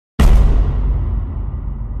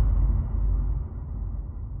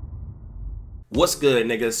What's good,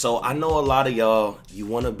 niggas? So I know a lot of y'all, you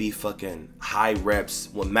want to be fucking high reps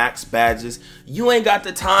with max badges. You ain't got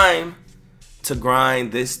the time to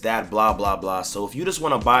grind this, that, blah, blah, blah. So if you just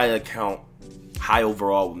want to buy an account high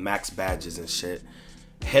overall with max badges and shit,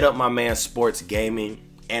 hit up my man Sports Gaming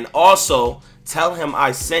and also tell him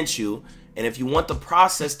I sent you. And if you want the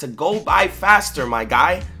process to go by faster, my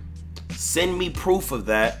guy, send me proof of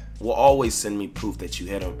that. Will always send me proof that you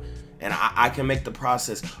hit him. And I can make the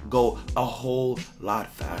process go a whole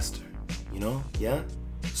lot faster, you know? Yeah?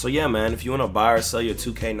 So yeah, man, if you want to buy or sell your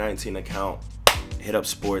 2K19 account, hit up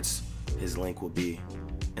Sports. His link will be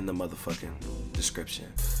in the motherfucking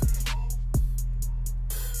description.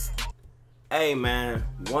 Hey, man,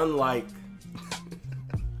 one like.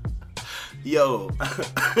 Yo.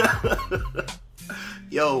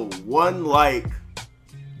 Yo, one like.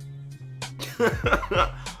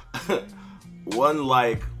 One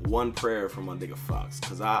like, one prayer for my nigga Fox,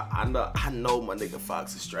 cause I know my nigga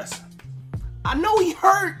Fox is stressing. I know he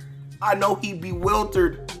hurt. I know he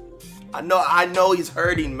bewildered. I know he's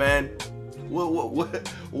hurting, man.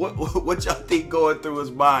 What y'all think going through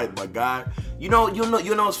his mind, my guy? You know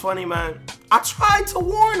what's funny, man? I tried to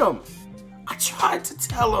warn him. I tried to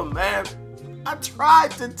tell him, man. I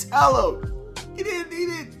tried to tell him. He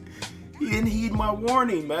didn't heed my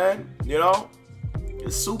warning, man. You know?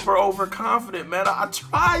 He's super overconfident, man. I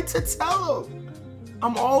tried to tell him.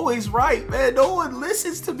 I'm always right, man. No one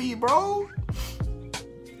listens to me, bro.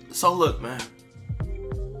 So look, man.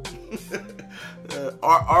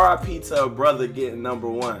 RIP to a brother getting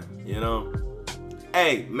 #1, you know?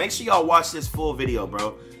 Hey, make sure y'all watch this full video,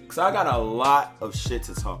 bro. Cause I got a lot of shit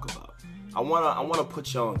to talk about. I wanna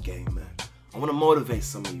put y'all on game, man. I wanna motivate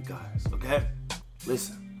some of you guys, okay?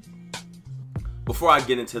 Listen. Before I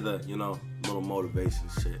get into the, you know, little motivation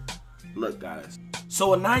shit. Look, guys.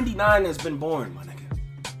 So a 99 has been born, my nigga.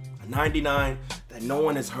 A 99 that no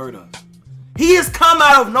one has heard of. He has come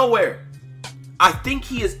out of nowhere. I think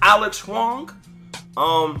he is Alex Huang.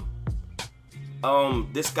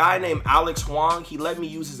 This guy named Alex Huang, he let me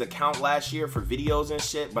use his account last year for videos and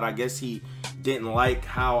shit, but I guess he didn't like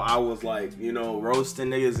how I was like, you know, roasting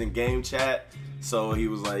niggas in game chat. So he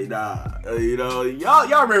was like, nah, you know,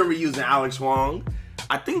 y'all remember using Alex Huang.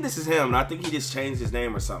 I think this is him, and I think he just changed his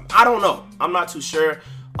name or something. I don't know. I'm not too sure.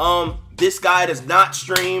 This guy does not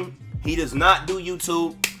stream. He does not do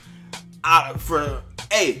YouTube.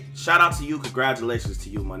 Hey, shout out to you. Congratulations to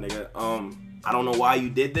you, my nigga. I don't know why you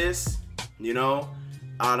did this. You know,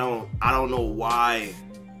 I don't know why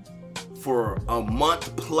for a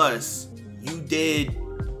month plus you did.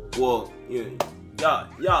 Well,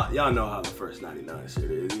 y'all know how the first 99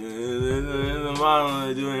 shit is.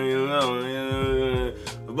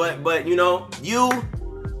 But you know,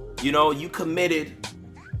 you committed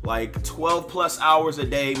like 12 plus hours a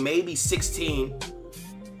day, maybe 16,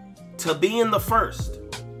 to being the first,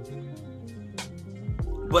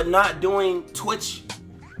 but not doing Twitch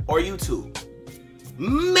or YouTube.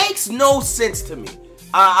 Makes no sense to me.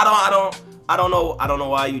 I don't know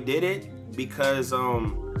why you did it, because I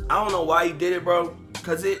don't know why you did it, bro,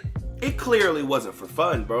 because it clearly wasn't for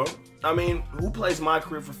fun, bro. I mean, who plays my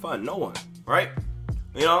career for fun? No one, right?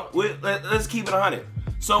 You know, let's keep it 100.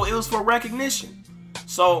 So it was for recognition.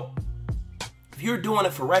 So if you're doing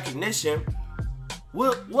it for recognition,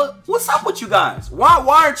 what's up with you guys? Why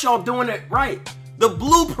aren't y'all doing it right? The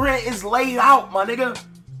blueprint is laid out, my nigga.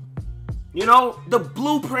 You know, the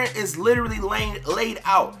blueprint is literally laid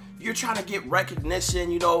out. You're trying to get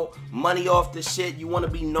recognition, you know, money off the shit. You want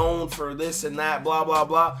to be known for this and that, blah, blah,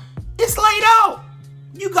 blah. It's laid out.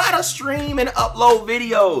 You gotta stream and upload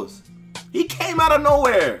videos. He came out of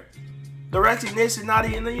nowhere. The recognition, not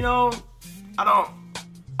even, you know, I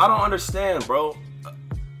don't understand, bro.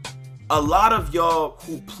 A lot of y'all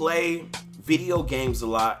who play video games a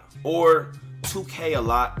lot or 2K a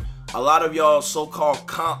lot of y'all so-called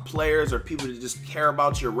comp players or people that just care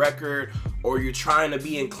about your record, or you're trying to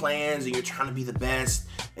be in clans and you're trying to be the best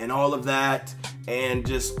and all of that and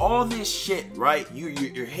just all this shit, right?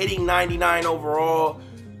 You're hitting 99 overall.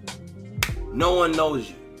 No one knows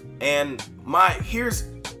you. And here's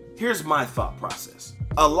my thought process.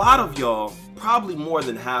 A lot of y'all, probably more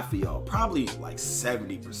than half of y'all, probably like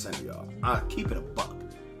 70% of y'all, keep it a buck.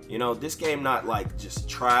 You know, this game not like just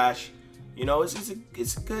trash. You know, it's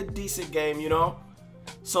a good, decent game, you know?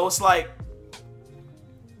 So it's like,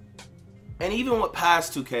 and even with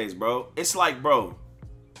past 2Ks, bro, it's like, bro,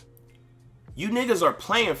 you niggas are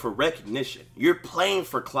playing for recognition. You're playing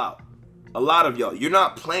for clout. A lot of y'all, you're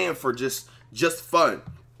not playing for just fun.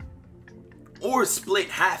 Or split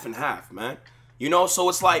half and half, man. You know, so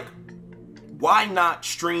it's like, why not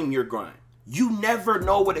stream your grind? You never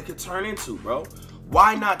know what it could turn into, bro.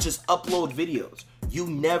 Why not just upload videos? You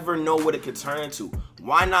never know what it could turn into.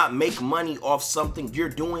 Why not make money off something you're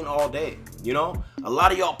doing all day? You know, a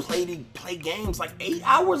lot of y'all play games like 8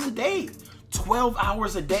 hours a day, 12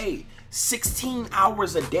 hours a day, 16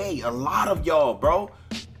 hours a day. A lot of y'all, bro.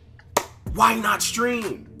 Why not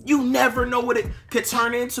stream? You never know what it could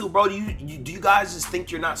turn into, bro. Do you guys just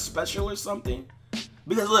think you're not special or something?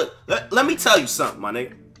 Because look, let me tell you something, my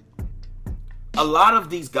nigga. A lot of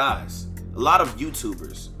these guys, a lot of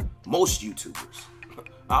YouTubers, most YouTubers,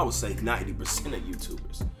 I would say 90% of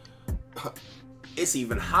YouTubers, it's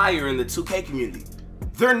even higher in the 2K community.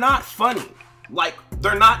 They're not funny. Like,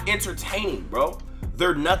 they're not entertaining, bro.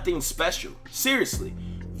 They're nothing special. Seriously,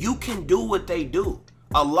 you can do what they do.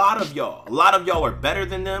 A lot of y'all are better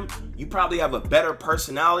than them. You probably have a better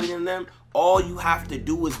personality than them. All you have to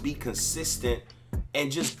do is be consistent and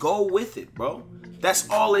just go with it, bro. That's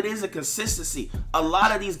all it is, a consistency. A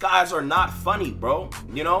lot of these guys are not funny, bro.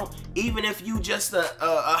 You know, even if you just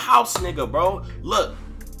a house nigga, bro. Look,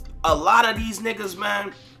 a lot of these niggas,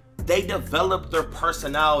 man, they develop their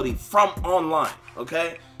personality from online,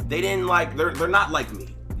 okay? They didn't like, they're not like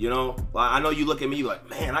me, you know? Like, I know you look at me like,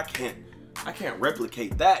 man, I can't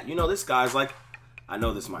replicate that. You know, this guy's like, I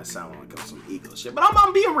know this might sound like some ego shit, but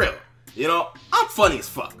I'm being real. You know, I'm funny as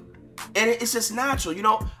fuck. And it's just natural, you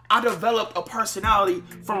know. I developed a personality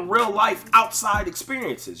from real life outside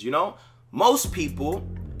experiences, you know. Most people,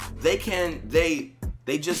 they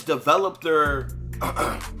just develop their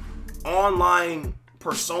online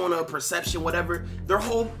persona, perception, whatever, their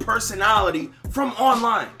whole personality from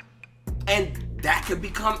online. And that could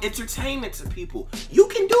become entertainment to people. You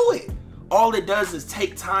can do it. All it does is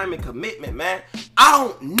take time and commitment, man. I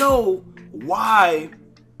don't know why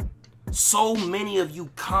so many of you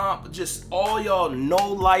just all y'all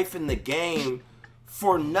know life in the game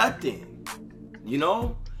for nothing, you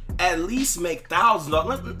know? At least make thousands.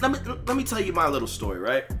 Let me tell you my little story,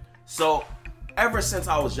 right? So ever since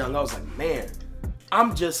I was young, I was like, man,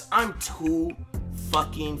 I'm too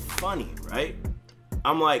fucking funny, right?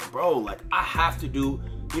 I'm like, bro, like I have to do,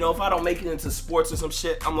 you know, if I don't make it into sports or some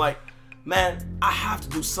shit, I'm like, man, I have to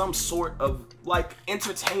do some sort of like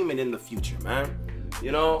entertainment in the future, man.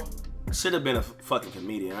 You know, I should have been a fucking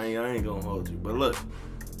comedian. I ain't gonna hold you. But look,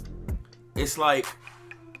 it's like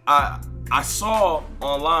I saw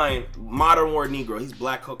online Modern War Negro. He's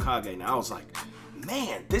Black Hokage. Now I was like,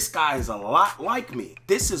 man, this guy is a lot like me.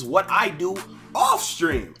 This is what I do off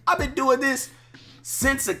stream. I've been doing this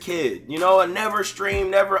since a kid. You know, I never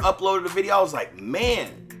streamed, never uploaded a video. I was like,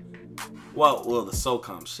 man. Well, the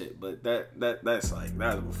SOCOM shit, but that's like,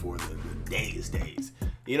 that was before the days.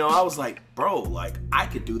 You know, I was like, bro, like, I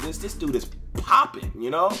could do this. This dude is popping, you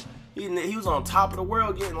know? He was on top of the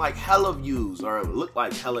world getting, like, hella views, or it looked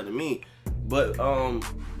like hella to me. But, I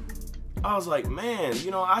was like, man,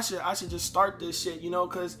 you know, I should just start this shit, you know,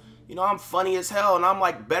 because, you know, I'm funny as hell, and I'm,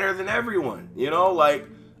 like, better than everyone, you know? Like,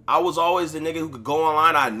 I was always the nigga who could go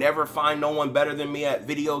online. I'd never find no one better than me at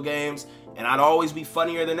video games. And I'd always be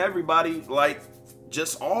funnier than everybody, like,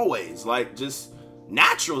 just always, like, just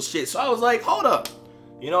natural shit. So I was like, hold up.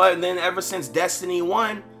 You know, and then ever since Destiny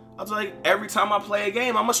 1, I was like, every time I play a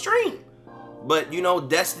game, I'm a stream. But, you know,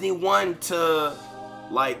 Destiny 1 to,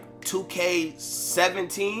 like,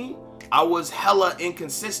 2K17, I was hella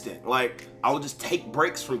inconsistent. Like, I would just take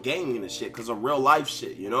breaks from gaming and shit because of real life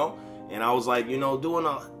shit, you know? And I was like, you know,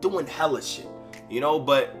 doing hella shit, you know?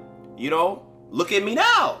 But, you know, look at me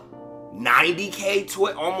now. 90K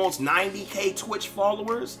Twitch, almost 90K Twitch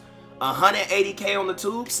followers, 180K on the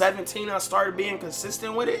tube. 17, I started being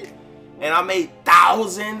consistent with it, and I made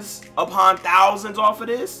thousands upon thousands off of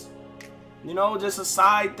this. You know, just a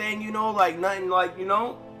side thing. You know, like nothing. Like, you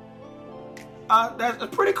know,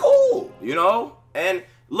 that's pretty cool. You know, and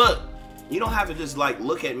look, you don't have to just like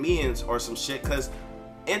look at me or some shit, because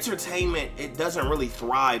entertainment, it doesn't really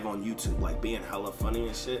thrive on YouTube, like being hella funny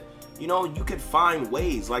and shit. You know, you can find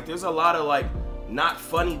ways. Like, there's a lot of like not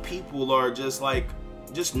funny people, or just like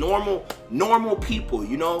normal people,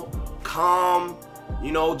 you know, calm,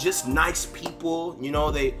 you know, just nice people. You know,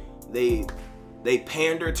 they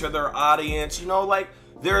pander to their audience. You know, like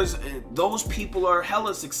there's those people are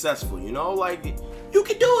hella successful. You know, like you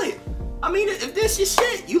can do it. I mean, if this is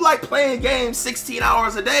shit, you like playing games 16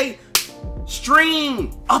 hours a day,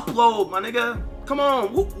 stream, upload, my nigga. Come on,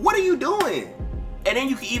 what are you doing? And then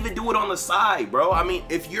you can even do it on the side, bro. I mean,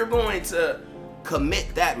 if you're going to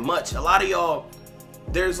commit that much, a lot of y'all,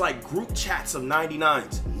 there's like group chats of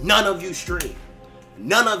 99s. None of you stream.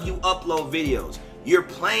 None of you upload videos. You're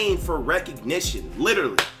playing for recognition,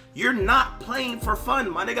 literally. You're not playing for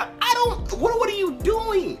fun, my nigga. What are you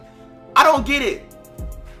doing? I don't get it.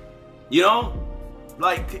 You know?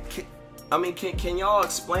 Like, can y'all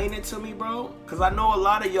explain it to me, bro? Because I know a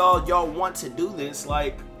lot of y'all want to do this.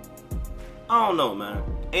 Like, I don't know, man.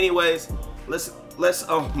 Anyways, let's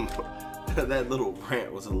that little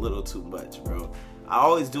rant was a little too much, bro. I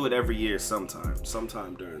always do it every year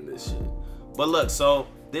sometime during this shit. But look, so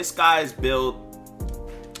this guy's build,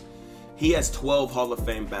 he has 12 Hall of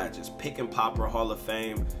Fame badges. Pick and Popper Hall of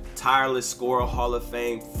Fame, Tireless Scorer Hall of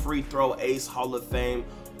Fame, Free Throw Ace Hall of Fame,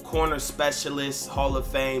 Corner Specialist Hall of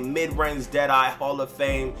Fame, Mid-Range Deadeye Hall of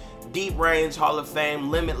Fame, Deep Range Hall of Fame,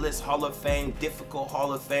 Limitless Hall of Fame, Difficult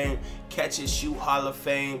Hall of Fame, Catch and Shoot Hall of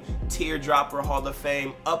Fame, Teardropper Hall of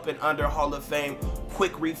Fame, Up and Under Hall of Fame,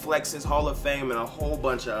 Quick Reflexes Hall of Fame, and a whole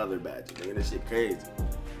bunch of other badges. Nigga, this shit crazy.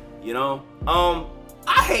 You know?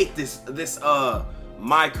 I hate this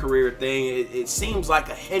my career thing. It seems like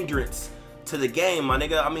a hindrance to the game, my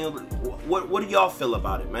nigga. I mean, what do y'all feel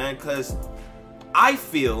about it, man? Because I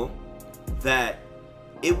feel that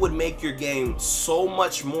it would make your game so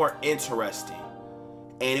much more interesting,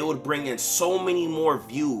 and it would bring in so many more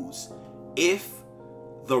views if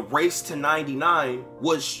the race to 99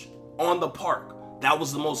 was on the park. That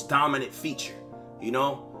was the most dominant feature, you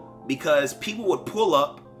know? Because people would pull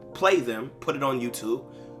up, play them, put it on YouTube.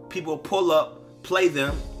 People would pull up, play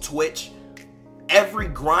them, Twitch. Every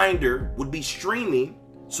grinder would be streaming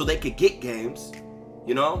so they could get games,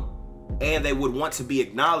 you know? And they would want to be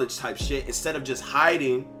acknowledged type shit, instead of just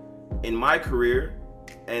hiding in my career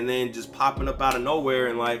and then just popping up out of nowhere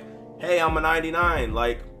and like, hey, I'm a 99.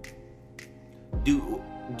 Like,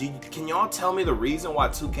 can y'all tell me the reason why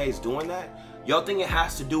 2K is doing that? Y'all think it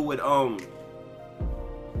has to do with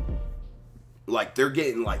like they're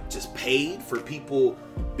getting like just paid for people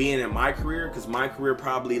being in my career? Because my career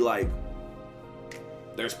probably like,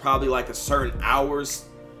 there's probably like a certain hours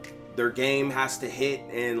their game has to hit,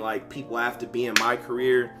 and like people have to be in my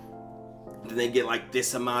career, then they get like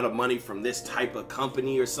this amount of money from this type of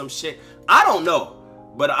company or some shit. I don't know,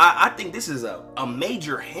 but I think this is a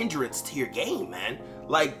major hindrance to your game, man.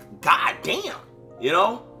 Like, goddamn, you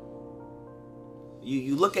know?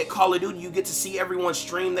 You look at Call of Duty, you get to see everyone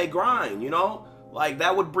stream they grind, you know? Like,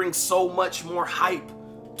 that would bring so much more hype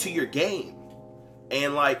to your game.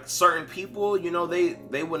 And like certain people, you know,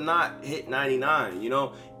 they would not hit 99, you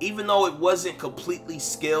know? Even though it wasn't completely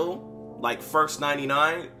skill, like first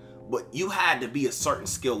 99, but you had to be a certain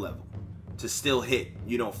skill level to still hit,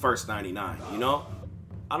 you know, first 99, you know?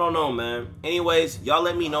 I don't know, man. Anyways, y'all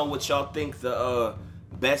let me know what y'all think the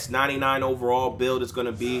best 99 overall build is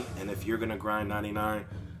gonna be, and if you're gonna grind 99.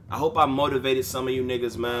 I hope I motivated some of you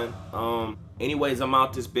niggas, man. Anyways, I'm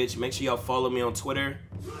out this bitch. Make sure y'all follow me on Twitter.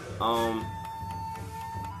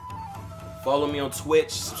 Follow me on Twitch.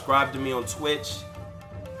 Subscribe to me on Twitch.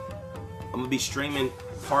 I'm gonna be streaming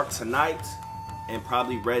Park tonight and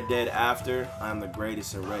probably Red Dead after. I'm the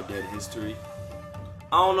greatest in Red Dead history.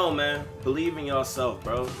 I don't know, man. Believe in yourself,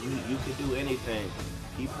 bro. You can do anything.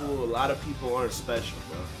 A lot of people aren't special,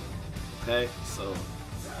 bro. Okay? So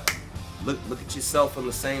look at yourself on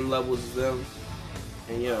the same levels as them.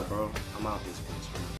 And yeah, bro, I'm out this bitch, bro.